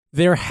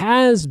There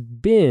has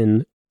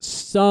been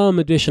some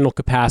additional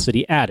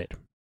capacity added,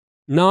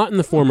 not in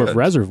the form of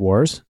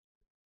reservoirs,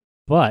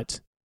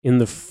 but in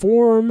the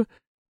form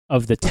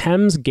of the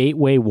Thames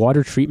Gateway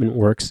Water Treatment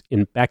Works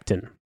in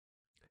Beckton.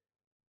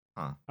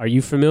 Huh. Are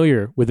you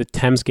familiar with the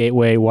Thames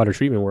Gateway Water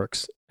Treatment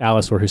Works,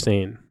 Alice or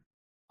Hussein?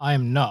 I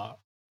am not.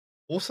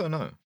 Also,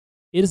 no.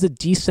 It is a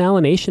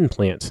desalination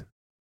plant. It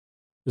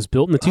was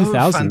built in the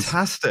 2000s. Oh,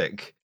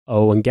 fantastic.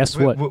 Oh, and guess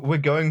what? We're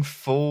going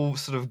full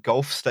sort of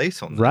Gulf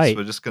state on this. Right.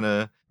 We're just going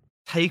to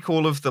take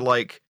all of the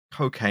like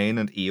cocaine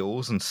and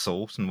eels and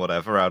salt and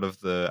whatever out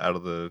of the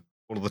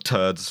all of the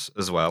turds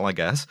as well, I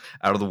guess,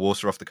 out of the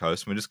water off the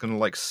coast. And we're just going to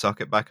like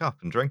suck it back up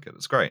and drink it.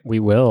 It's great. We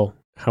will.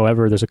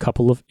 However, there's a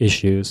couple of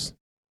issues.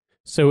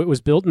 So it was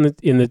built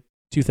in the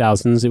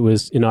 2000s. It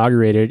was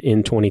inaugurated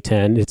in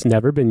 2010. It's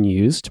never been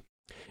used.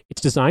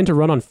 It's designed to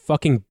run on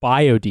fucking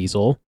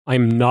biodiesel.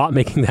 I'm not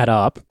making that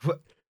up.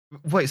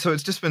 Wait, so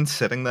it's just been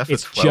sitting there for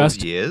It's 12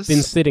 just years?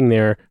 been sitting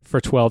there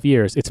for 12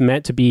 years. It's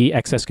meant to be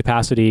excess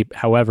capacity.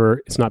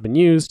 However, it's not been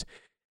used.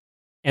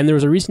 And there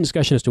was a recent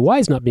discussion as to why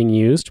it's not being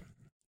used.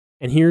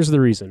 And here's the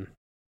reason.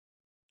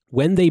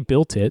 When they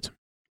built it,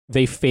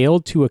 they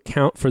failed to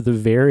account for the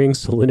varying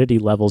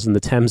salinity levels in the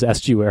Thames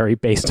estuary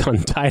based on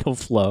tidal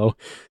flow.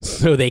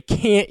 So they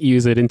can't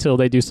use it until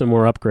they do some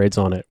more upgrades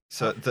on it.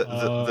 So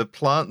the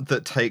plant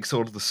that takes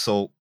all of the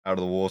salt out of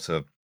the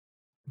water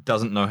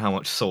doesn't know how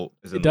much salt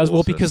is in the water.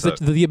 Well, because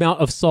the amount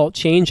of salt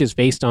changes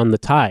based on the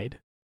tide.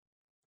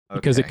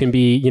 Because it can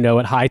be,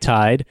 at high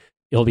tide,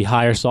 it'll be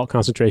higher salt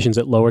concentrations.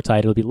 At lower tide,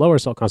 it'll be lower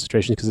salt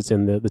concentrations because it's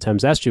in the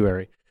Thames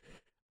estuary.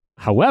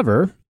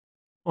 However,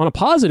 on a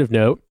positive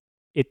note,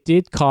 it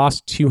did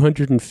cost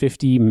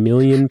 £250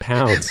 million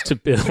to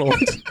build.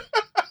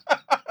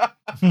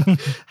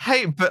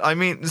 Hey, but I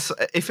mean,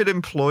 if it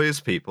employs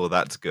people,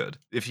 that's good.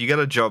 If you get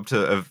a job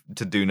to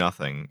do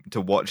nothing, to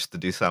watch the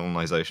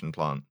desalinization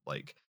plant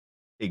like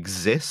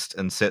exist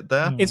and sit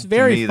there, it's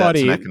very to me,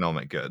 funny that's an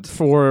economic good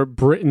for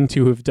Britain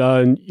to have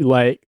done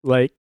like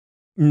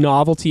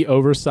novelty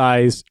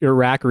oversized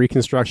Iraq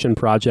reconstruction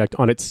project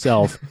on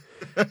itself.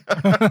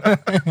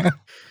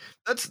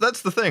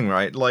 That's the thing,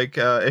 right? Like,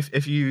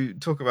 if you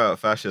talk about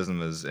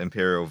fascism as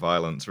imperial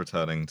violence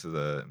returning to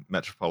the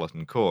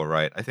metropolitan core,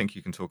 right? I think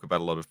you can talk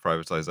about a lot of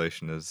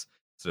privatization as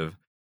sort of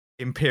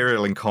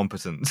imperial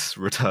incompetence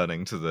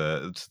returning to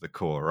the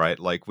core, right?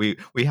 Like, we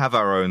have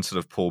our own sort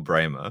of Paul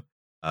Bremer,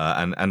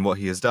 and what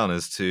he has done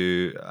is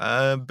to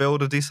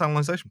build a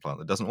desalinization plant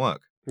that doesn't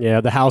work.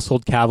 Yeah, the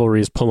household cavalry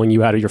is pulling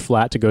you out of your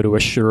flat to go to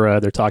Ashura.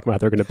 They're talking about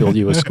they're going to build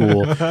you a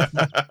school.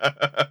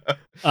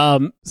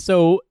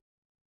 So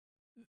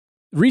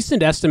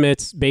recent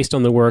estimates based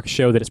on the work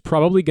show that it's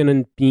probably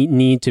going to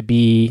need to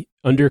be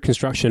under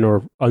construction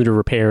or under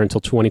repair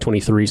until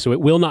 2023. So it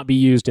will not be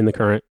used in the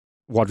current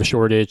water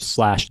shortage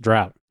 /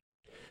 drought.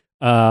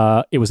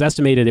 It was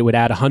estimated it would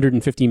add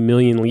 150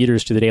 million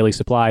liters to the daily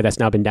supply. That's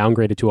now been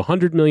downgraded to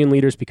 100 million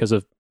liters because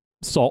of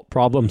salt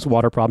problems,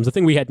 water problems. The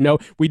thing we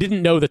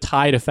didn't know the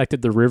tide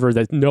affected the river,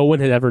 that no one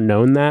had ever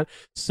known that.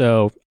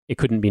 So it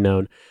couldn't be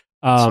known.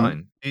 It's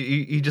fine.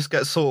 You just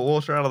get salt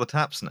water out of the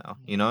taps now.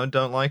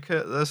 Don't like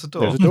it? There's a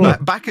door. There's a door.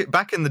 Back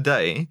in the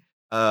day,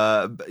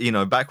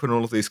 back when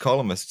all of these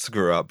columnists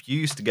grew up, you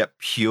used to get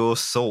pure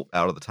salt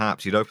out of the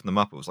taps. You'd open them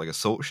up. It was like a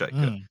salt shaker.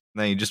 And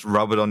then you just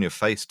rub it on your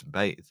face to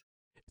bathe.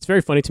 It's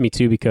very funny to me,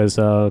 too, because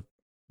the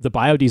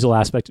biodiesel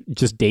aspect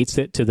just dates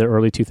it to the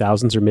early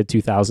 2000s or mid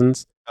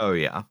 2000s. Oh,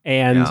 yeah.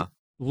 And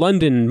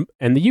London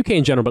and the UK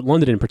in general, but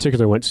London in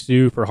particular, went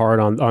super hard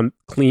on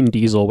clean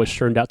diesel, which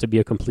turned out to be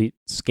a complete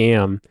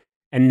scam.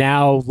 And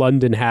now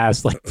London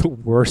has like the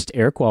worst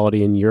air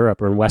quality in Europe,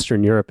 or in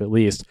Western Europe at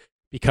least,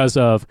 because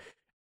of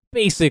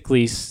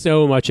basically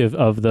so much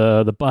of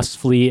the bus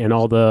fleet and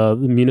all the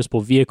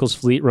municipal vehicles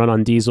fleet run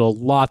on diesel.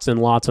 Lots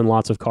and lots and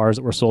lots of cars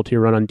that were sold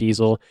here run on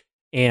diesel.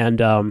 And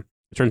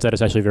it turns out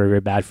it's actually very, very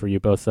bad for you,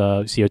 both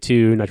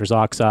CO2, nitrous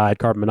oxide,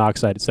 carbon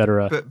monoxide,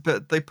 etc.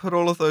 But they put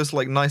all of those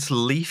like nice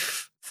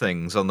leaf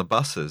things on the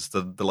buses,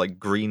 the like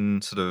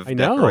green sort of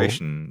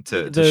decoration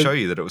to show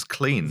you that it was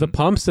clean. The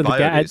pumps at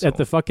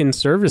the fucking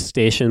service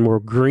station were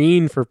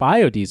green for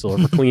biodiesel or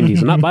for clean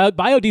diesel. Not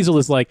biodiesel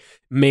is like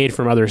made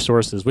from other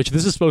sources, which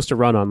this is supposed to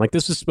run on. Like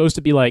this is supposed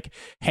to be like,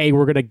 hey,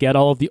 we're gonna get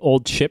all of the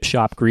old chip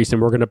shop grease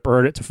and we're gonna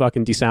burn it to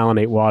fucking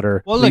desalinate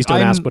water. Well, please don't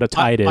ask what a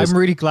tide is. I'm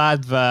really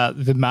glad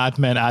that the Mad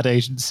Men ad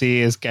agency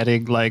is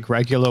getting like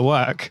regular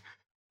work.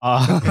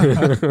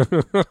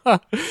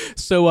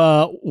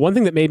 So one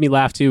thing that made me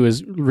laugh too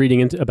is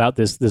reading about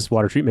this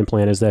water treatment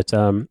plant is that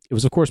it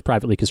was of course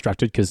privately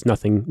constructed because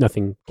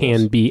nothing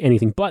can be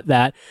anything but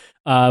that.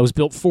 It was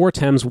built for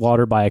Thames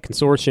Water by a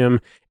consortium,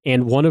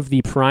 and one of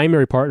the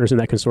primary partners in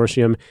that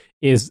consortium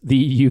is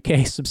the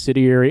UK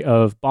subsidiary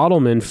of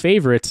Bottleman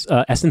favorites,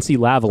 S&C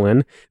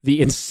Lavalin, the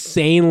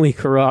insanely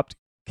corrupt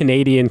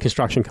Canadian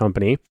construction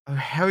company. Oh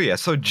hell yeah!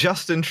 So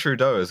Justin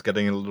Trudeau is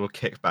getting a little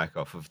kickback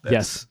off of this.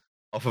 Yes.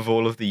 off of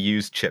all of the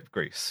used chip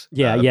grease.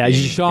 Yeah. being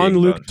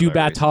Jean-Luc burnt for no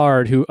reason.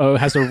 Dubatard, who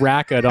has a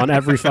racket on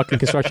every fucking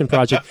construction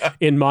project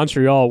in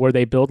Montreal, where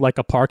they build like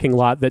a parking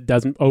lot that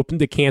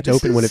can't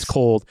open when it's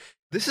cold.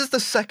 This is the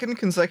second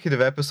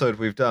consecutive episode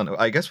we've done.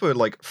 I guess we're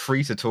like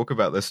free to talk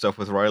about this stuff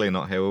with Riley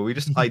not here, where we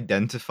just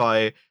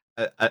identify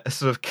a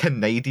sort of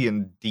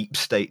Canadian deep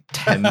state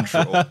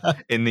tendril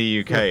in the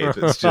UK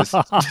that's just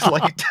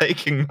like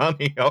taking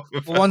money off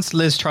of Once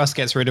Liz Truss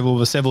gets rid of all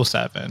the civil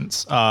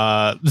servants,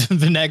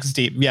 the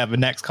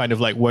next kind of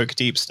like woke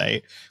deep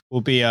state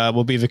will be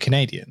the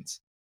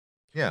Canadians.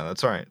 Yeah,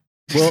 that's right.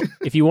 Well,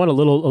 if you want a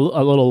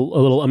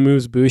little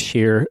amuse-bouche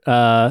here,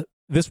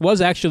 this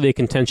was actually a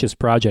contentious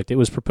project. It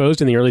was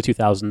proposed in the early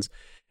 2000s,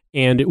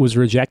 and it was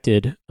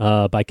rejected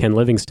by Ken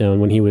Livingstone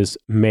when he was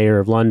mayor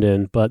of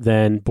London. But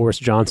then Boris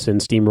Johnson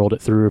steamrolled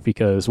it through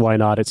because why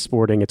not? It's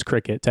sporting, it's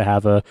cricket to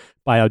have a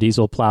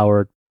biodiesel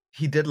powered.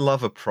 He did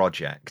love a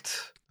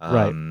project.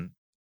 Right.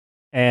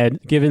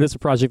 And given it's a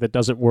project that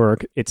doesn't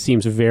work, it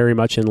seems very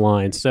much in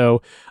line.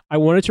 So I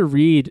wanted to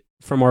read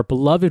from our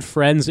beloved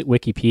friends at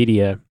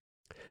Wikipedia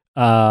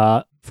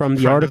from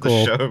the article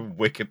of the show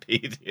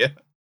Wikipedia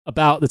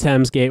about the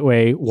Thames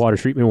Gateway Water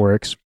Treatment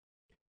Works.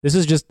 This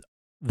is just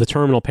the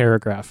terminal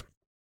paragraph.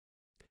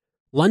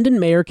 London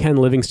Mayor Ken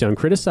Livingstone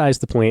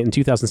criticized the plant in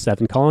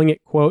 2007, calling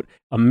it, quote,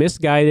 a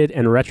misguided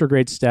and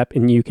retrograde step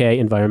in UK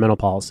environmental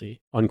policy,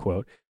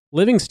 unquote.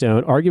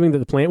 Livingstone, arguing that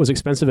the plant was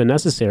expensive and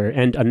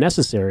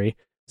unnecessary,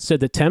 said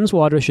that Thames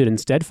Water should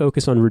instead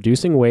focus on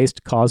reducing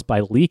waste caused by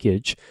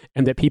leakage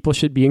and that people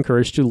should be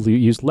encouraged to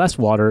use less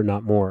water,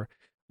 not more.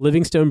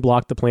 Livingstone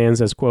blocked the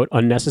plans as, quote,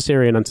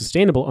 unnecessary and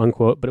unsustainable,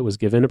 unquote, but it was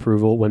given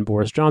approval when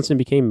Boris Johnson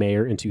became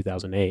mayor in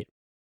 2008.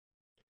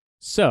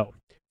 So,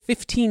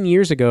 15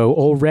 years ago,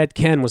 old Red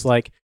Ken was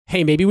like,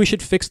 hey, maybe we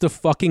should fix the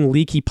fucking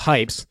leaky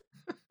pipes.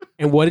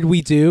 And what did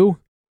we do?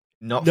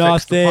 Nothing.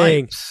 Fix the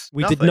pipes.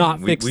 We did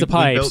not fix the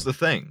pipes. We built the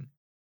thing.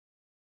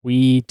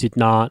 We did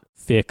not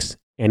fix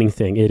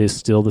anything. It is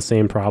still the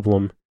same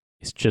problem.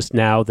 It's just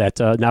now that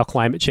now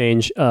climate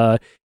change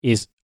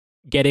is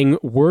getting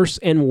worse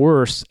and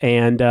worse,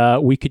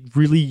 and we could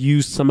really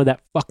use some of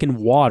that fucking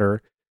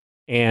water,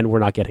 and we're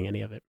not getting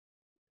any of it.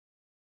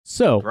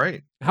 So,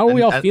 right. How are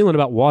we all feeling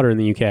about water in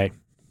the UK?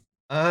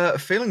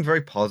 Feeling very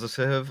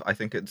positive. I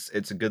think it's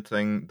a good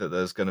thing that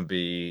there's going to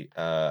be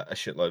a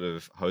shitload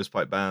of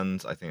hosepipe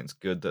bans. I think it's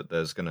good that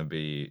there's going to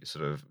be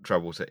sort of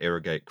trouble to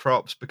irrigate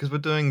crops because we're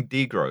doing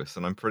degrowth,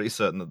 and I'm pretty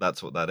certain that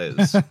that's what that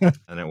is,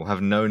 and it will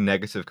have no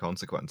negative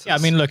consequences. Yeah, I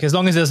mean, look, as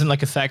long as it doesn't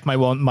like affect my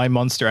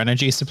Monster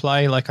Energy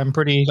supply, like I'm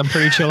pretty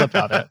chill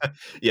about it.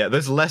 Yeah,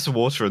 there's less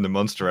water in the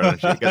Monster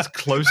Energy. It gets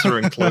closer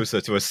and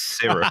closer to a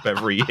syrup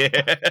every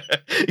year.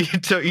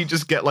 You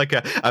just get like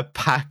a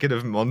packet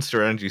of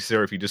Monster Energy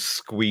syrup. You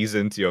just squeeze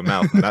into your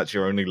mouth, and that's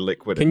your only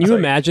liquid. Can you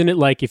imagine it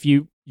like if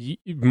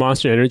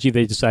Monster Energy,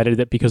 they decided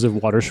that because of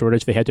water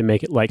shortage, they had to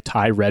make it like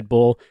Thai Red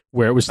Bull,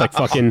 where it was like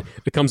fucking,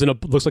 it comes in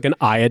looks like an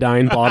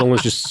iodine bottle and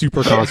is just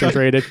super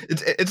concentrated.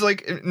 It's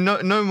like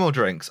no more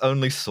drinks,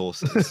 only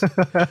sauces.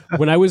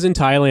 When I was in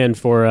Thailand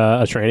for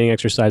a training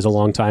exercise a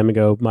long time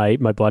ago, my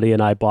buddy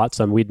and I bought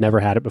some. We'd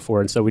never had it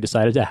before, and so we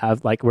decided to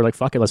have we're like,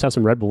 fuck it, let's have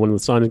some Red Bull. When the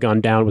sun had gone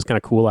down, it was kind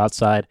of cool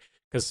outside.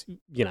 Because,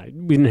 we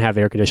didn't have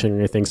air conditioning or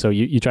anything, so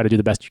you try to do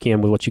the best you can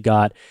with what you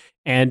got.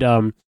 And,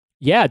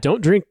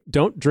 don't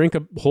drink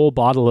a whole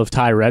bottle of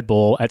Thai Red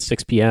Bull at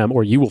 6 p.m.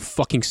 or you will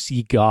fucking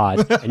see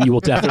God, and you will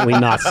definitely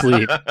not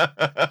sleep.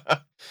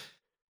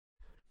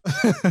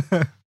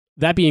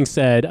 That being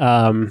said,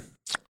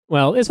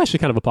 well, it's actually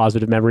kind of a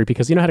positive memory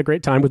because, I had a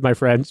great time with my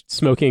friends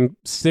smoking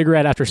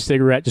cigarette after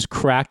cigarette, just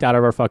cracked out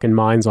of our fucking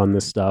minds on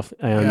this stuff.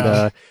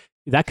 And,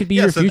 that could be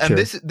your future. And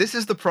this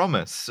is the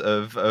promise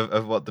of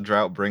what the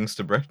drought brings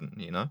to Britain,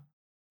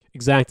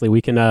 Exactly.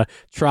 We can,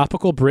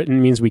 tropical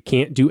Britain means we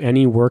can't do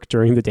any work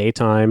during the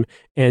daytime.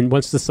 And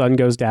once the sun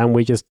goes down,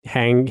 we just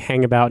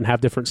hang about and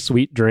have different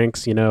sweet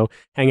drinks,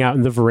 hang out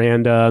in the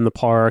veranda in the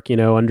park,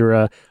 under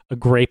a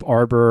grape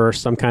arbor or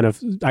some kind of,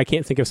 I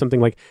can't think of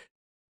something like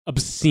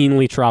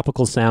obscenely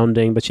tropical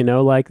sounding, but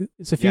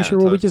it's a future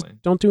where we just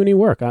don't do any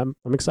work. I'm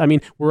excited. I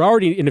mean, we're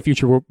already in a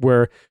future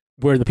where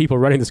the people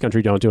running this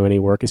country don't do any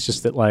work. It's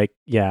just that,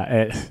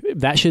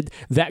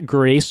 that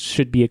grace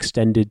should be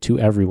extended to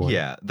everyone.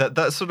 Yeah,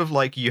 that's sort of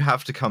like you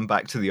have to come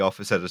back to the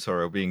Office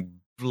editorial being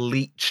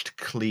bleached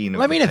clean.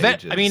 Well,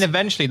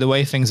 eventually, the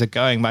way things are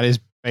going, that is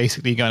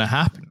basically going to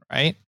happen,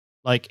 right?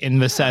 Like in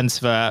the sense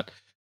that,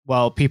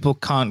 well, people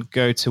can't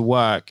go to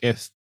work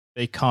if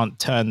they can't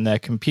turn their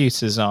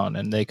computers on,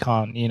 and they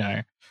can't,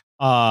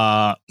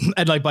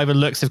 and like by the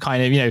looks of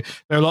kind of,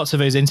 there are lots of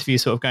those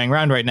interviews sort of going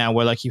around right now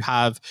where like you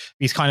have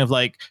these kind of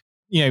like,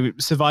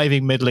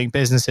 surviving middling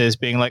businesses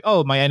being like,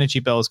 oh, my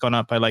energy bill's gone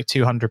up by like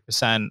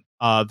 200%.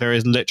 There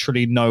is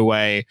literally no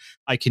way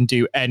I can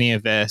do any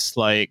of this.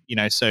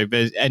 So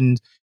there's,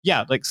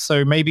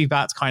 so maybe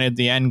that's kind of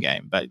the end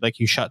game, but like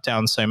you shut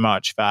down so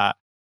much that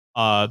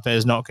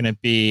there's not going to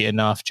be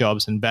enough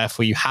jobs, and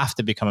therefore you have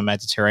to become a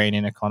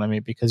Mediterranean economy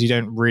because you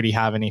don't really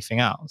have anything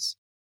else.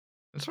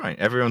 That's right.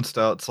 Everyone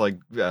starts like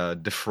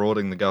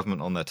defrauding the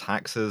government on their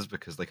taxes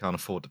because they can't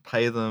afford to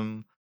pay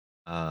them.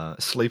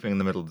 Sleeping in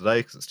the middle of the day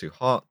because it's too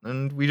hot,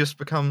 and we just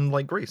become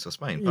like Greece or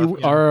Spain.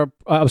 Perfect.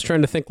 I was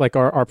trying to think like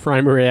our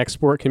primary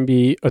export can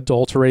be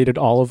adulterated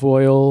olive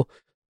oil,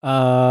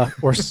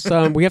 or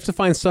some. We have to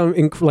find some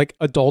like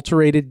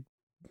adulterated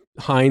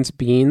Heinz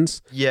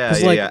beans. Yeah,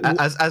 'Cause, yeah, like,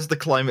 yeah. As the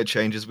climate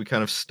changes, we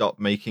kind of stop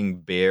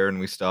making beer and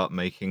we start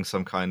making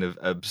some kind of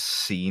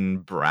obscene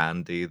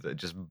brandy that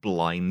just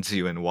blinds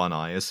you in one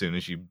eye as soon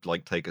as you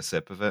like take a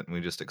sip of it, and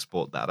we just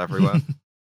export that everywhere.